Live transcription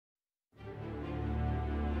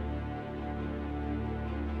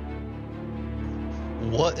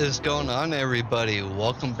What is going on, everybody?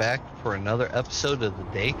 Welcome back for another episode of the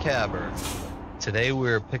Day Cabber. Today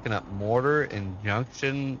we're picking up Mortar in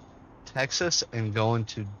Junction, Texas, and going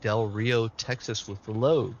to Rio Texas with the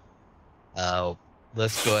load.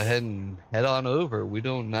 Let's go ahead and head on over. We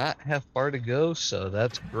do not have far to go, so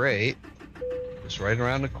that's great. It's right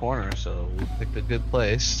around the corner, so we picked a good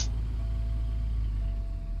place.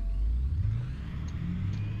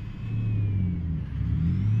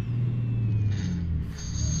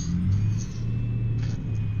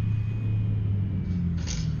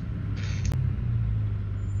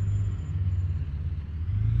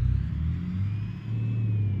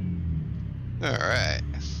 All right.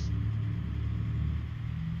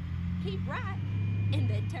 Keep right, and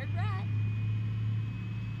then turn right.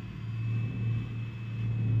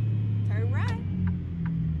 Turn right.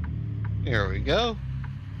 Here we go.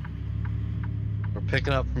 We're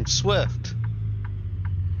picking up from Swift.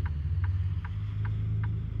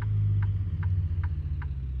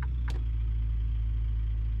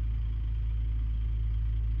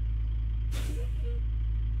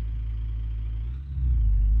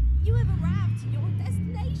 You have arrived to your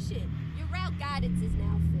destination. Your route guidance is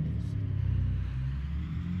now finished.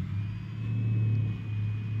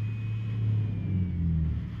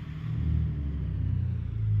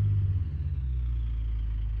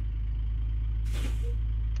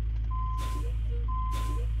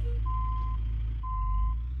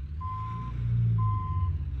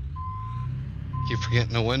 Keep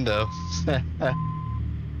forgetting the window.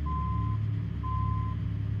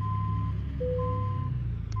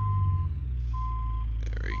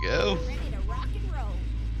 Go. Ready to rock and roll.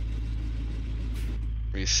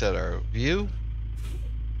 Reset our view.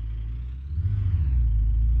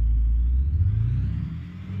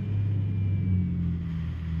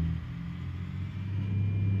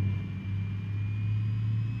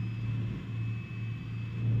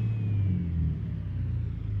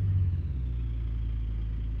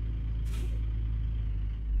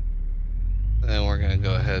 Then we're going to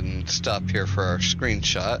go ahead and stop here for our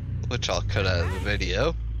screenshot, which I'll cut out of the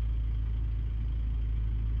video.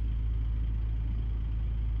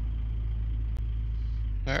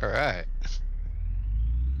 Alright.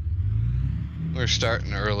 We're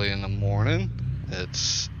starting early in the morning.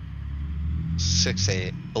 It's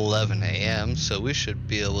 11 a.m. so we should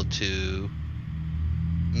be able to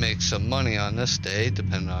make some money on this day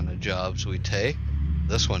depending on the jobs we take.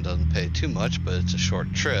 This one doesn't pay too much, but it's a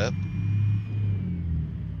short trip.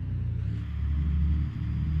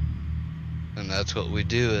 And that's what we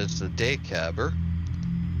do as the day cabber.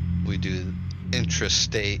 We do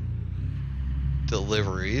intrastate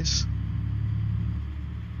deliveries.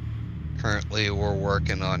 Currently we're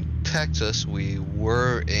working on Texas. We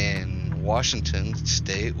were in Washington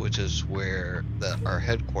State, which is where our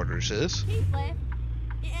headquarters is, Keep left.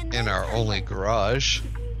 in our only garage,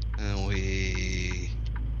 and we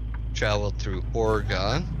traveled through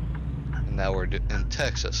Oregon, and now we're in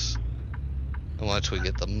Texas. And once we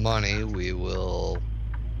get the money, we will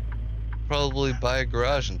probably buy a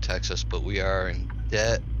garage in Texas, but we are in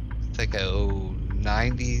debt. I think I owe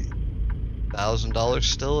 $90,000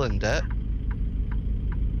 still in debt.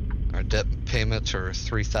 Our debt payments are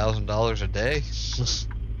 $3,000 a day.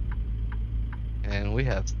 And we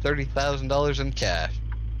have $30,000 in cash.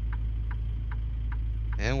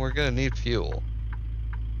 And we're gonna need fuel.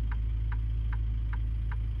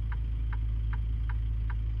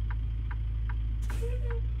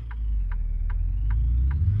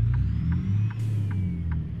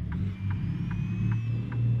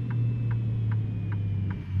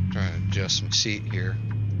 Trying to adjust my seat here.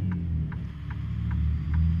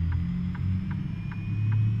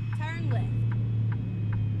 Turn left.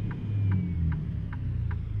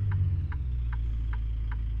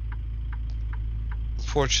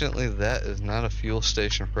 Unfortunately, that is not a fuel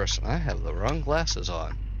station for us, and I have the wrong glasses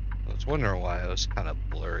on. I was wondering why I was kind of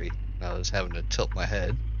blurry. I was having to tilt my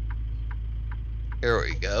head. Here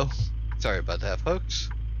we go. Sorry about that, folks.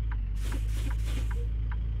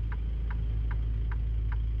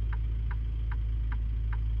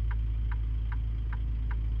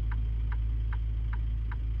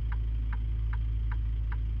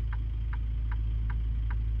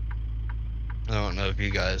 I don't know if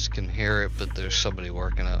you guys can hear it, but there's somebody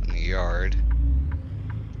working out in the yard.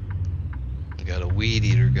 We got a weed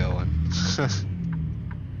eater going.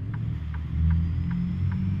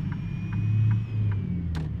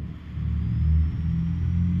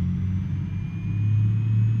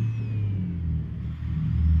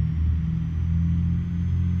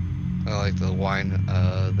 I like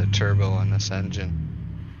the turbo on this engine.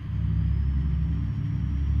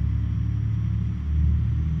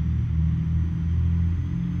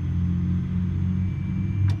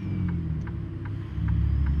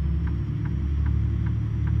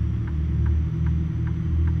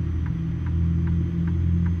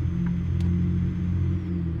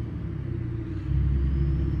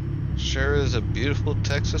 Sure is a beautiful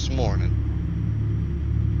Texas morning.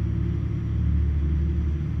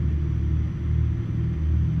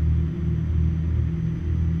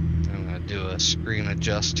 I'm gonna do a screen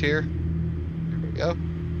adjust here. There we go.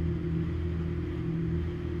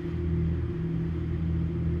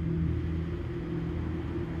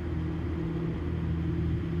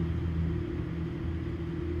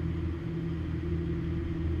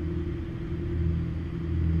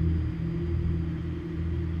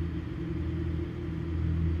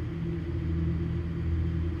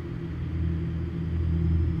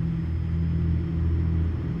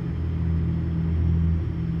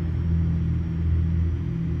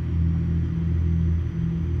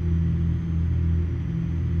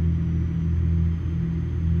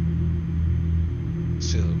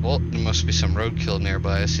 See the there must be some roadkill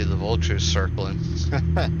nearby. I see the vultures circling.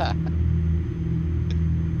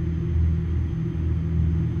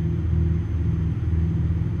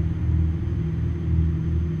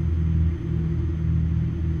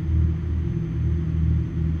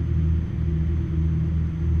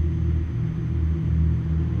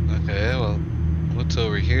 Okay, well, what's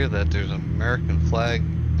over here that there's an American flag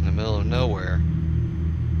in the middle of nowhere?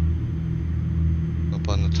 Up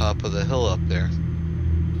on the top of the hill up there.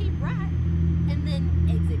 Keep right, and then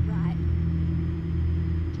exit right.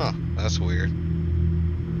 Huh, that's weird.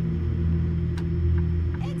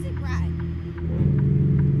 Exit right.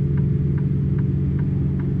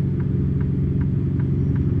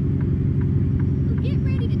 Well, get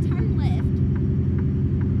ready to turn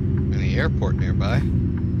left. Any airport nearby.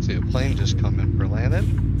 See a plane just come in for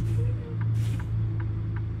landing.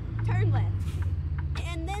 Turn left.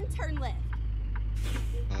 And then turn left.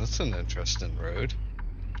 Well, that's an interesting road.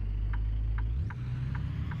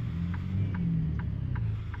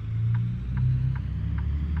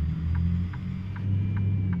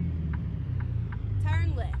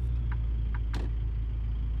 Turn left.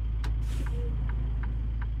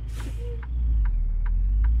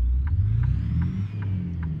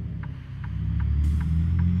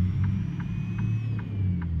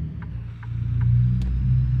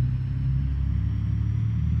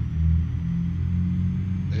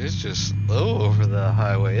 He's just low over the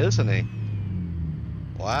highway, isn't he?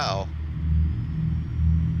 Wow.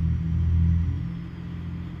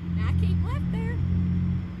 Now keep left there.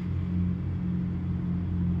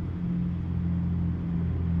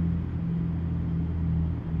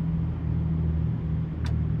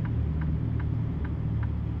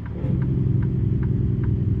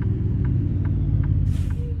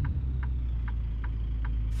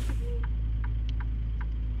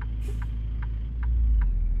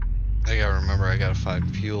 I gotta remember I gotta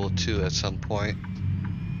find fuel too at some point.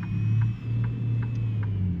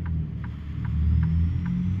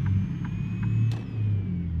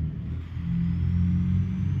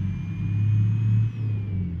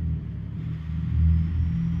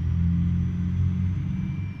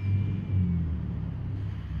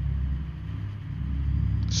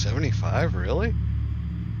 $75, really?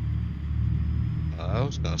 I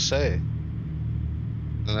was gonna say.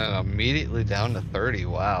 And then immediately down to 30,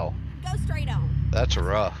 wow. Go straight on. That's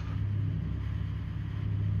rough.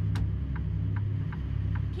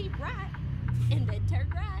 Keep right, and then turn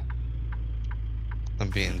right. I'm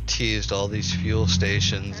being teased all these fuel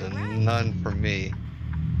stations and none for me.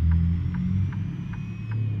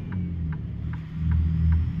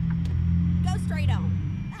 Go straight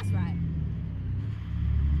on. That's right.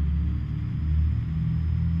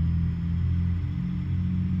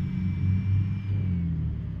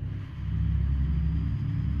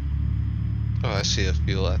 Oh, I see a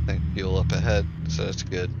fuel, I think fuel up ahead, so that's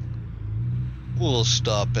good. We'll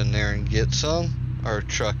stop in there and get some. Our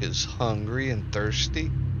truck is hungry and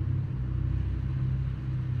thirsty.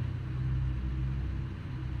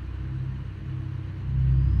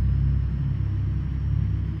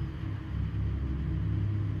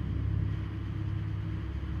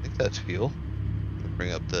 I think that's fuel. Let me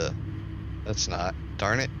bring up the... That's not.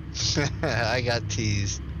 Darn it. I got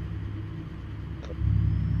teased.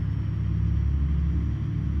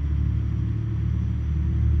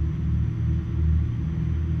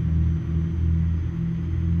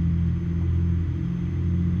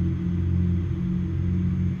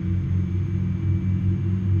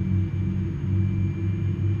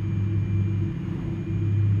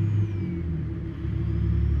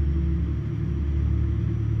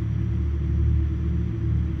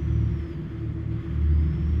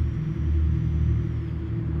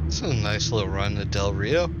 It's a nice little run to Del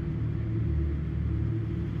Rio. I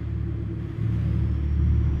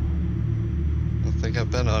don't think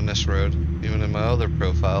I've been on this road, even in my other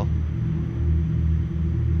profile.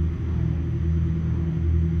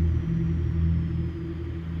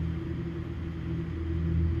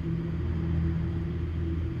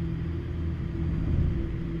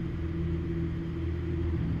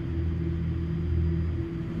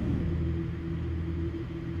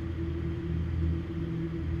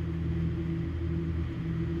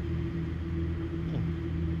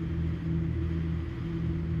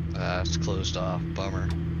 it's closed off. Bummer.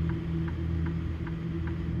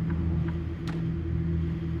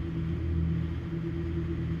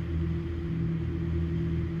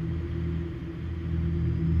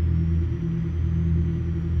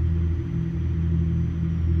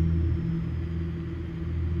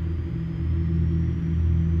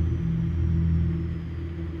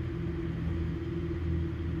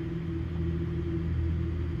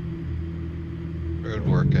 Road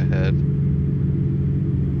work ahead.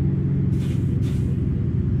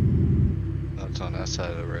 That's on that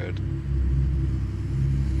side of the road.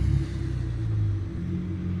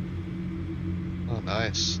 Oh,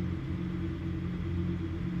 nice.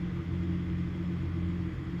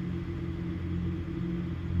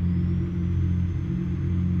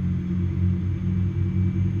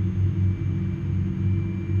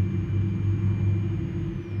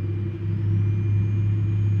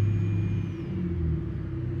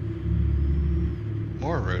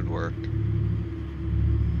 More road work.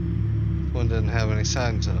 One didn't have any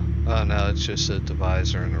signs though. Oh no, it's just a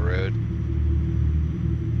divisor in the road.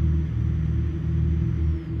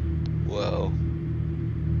 Whoa.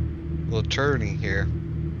 Little turning here.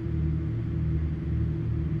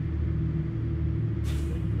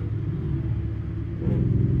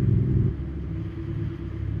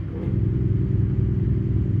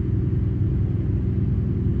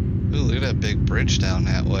 Ooh, look at that big bridge down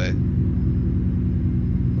that way.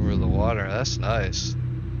 Over the water, that's nice.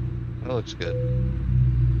 That looks good.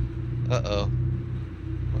 Uh-oh.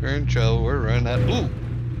 We're in trouble, we're running out. Ooh!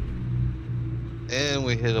 And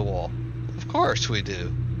we hit a wall. Of course we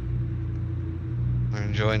do. We're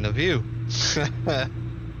enjoying the view.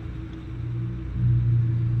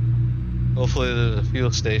 Hopefully there's a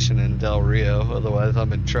fuel station in Del Rio, otherwise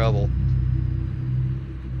I'm in trouble.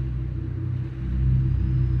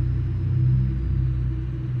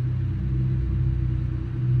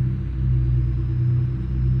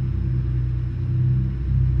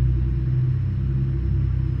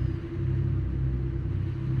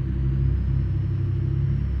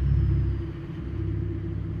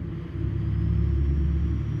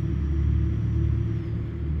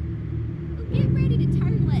 Get ready to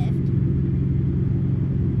turn left.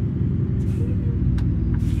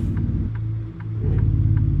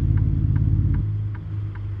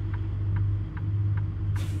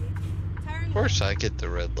 Of course I get the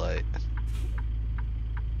red light.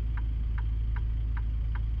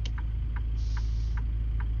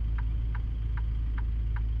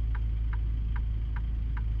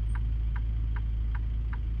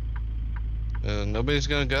 Nobody's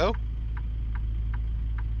gonna go?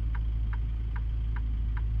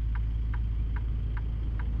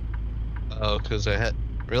 Oh, because I had...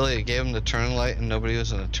 Really? It gave them the turn light and nobody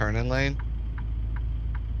was in a turn-in lane?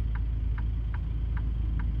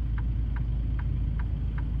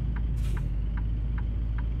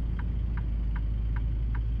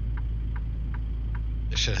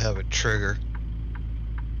 It should have a trigger.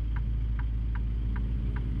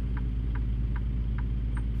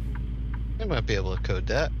 They might be able to code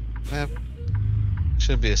that. Yeah.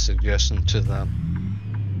 Should be a suggestion to them.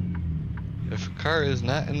 If a car is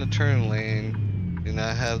not in the turn lane, do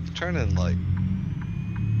not have the turn-in light.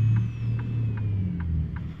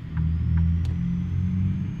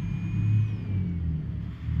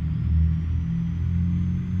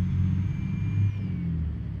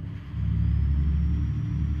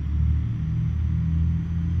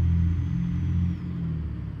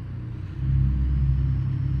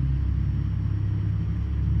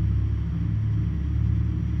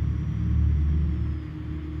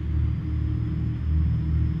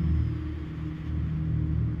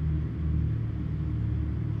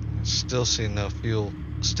 Still see no fuel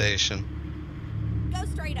station. Go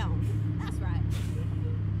straight on. That's right.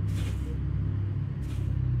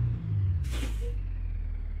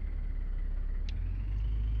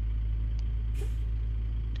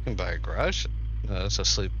 You can buy a garage? No, it's a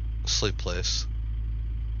sleep place.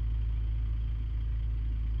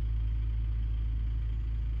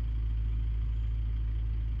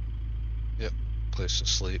 Yep, place to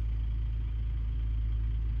sleep.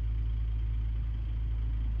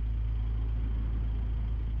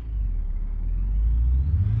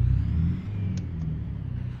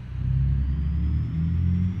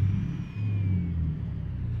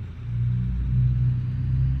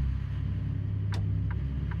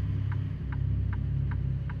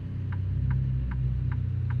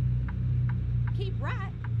 Keep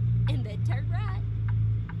right, and then turn right.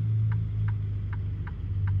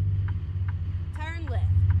 Turn left.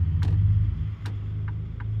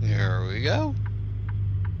 Here we go.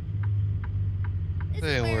 This is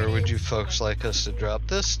And where where it would you ends. folks like us to drop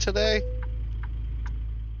this today?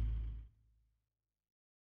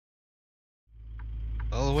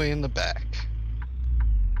 all the way in the back.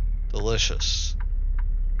 Delicious.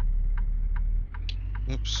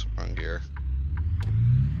 Oops, wrong gear.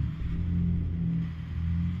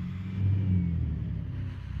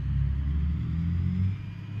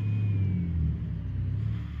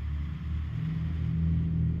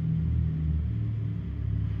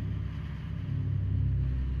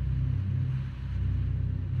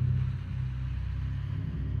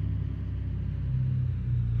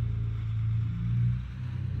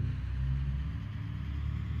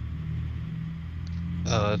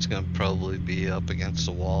 Oh, it's gonna probably be up against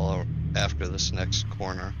the wall after this next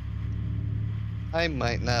corner. I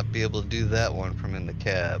might not be able to do that one from in the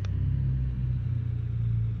cab,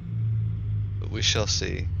 but we shall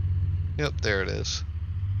see. Yep, there it is.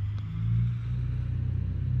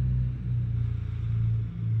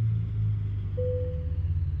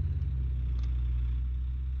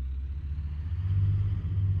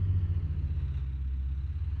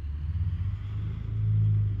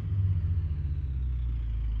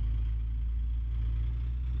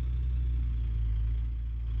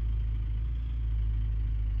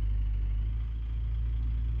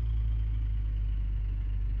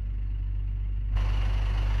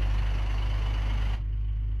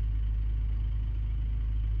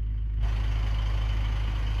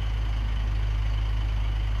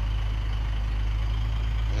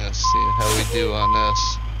 Let's see how we do on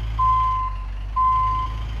this.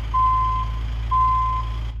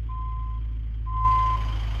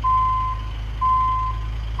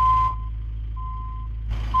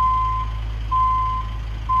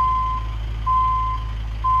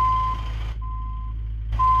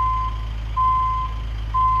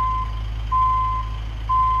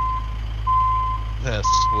 That's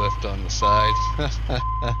Swift on the side.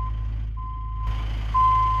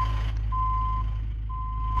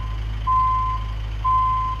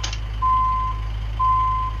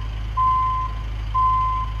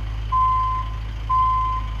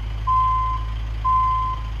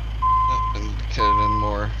 And cut it in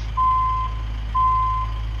more.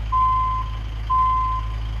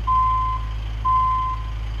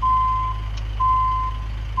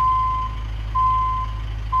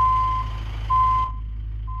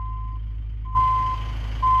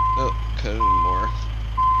 Oh, cut it in more.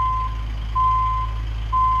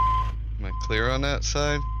 Am I clear on that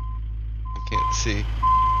side? I can't see.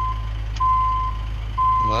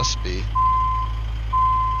 Must be.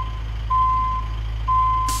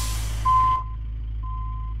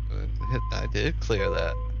 I did clear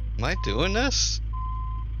that. Am I doing this?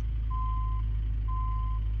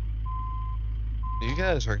 You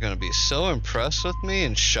guys are gonna be so impressed with me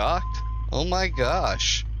and shocked. Oh my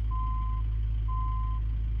gosh.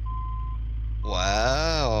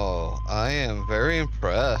 Wow, I am very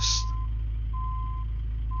impressed.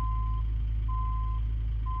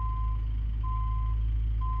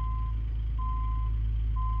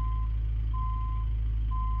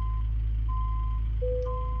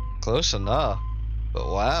 Close enough, but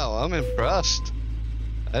wow, I'm impressed.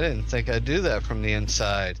 I didn't think I'd do that from the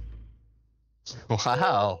inside.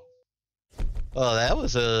 Wow. Well, that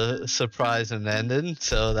was a surprising ending,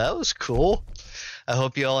 so that was cool. I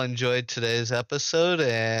hope you all enjoyed today's episode,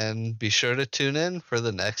 and be sure to tune in for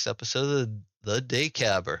the next episode of The Day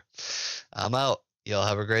Cabber. I'm out. Y'all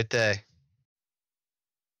have a great day.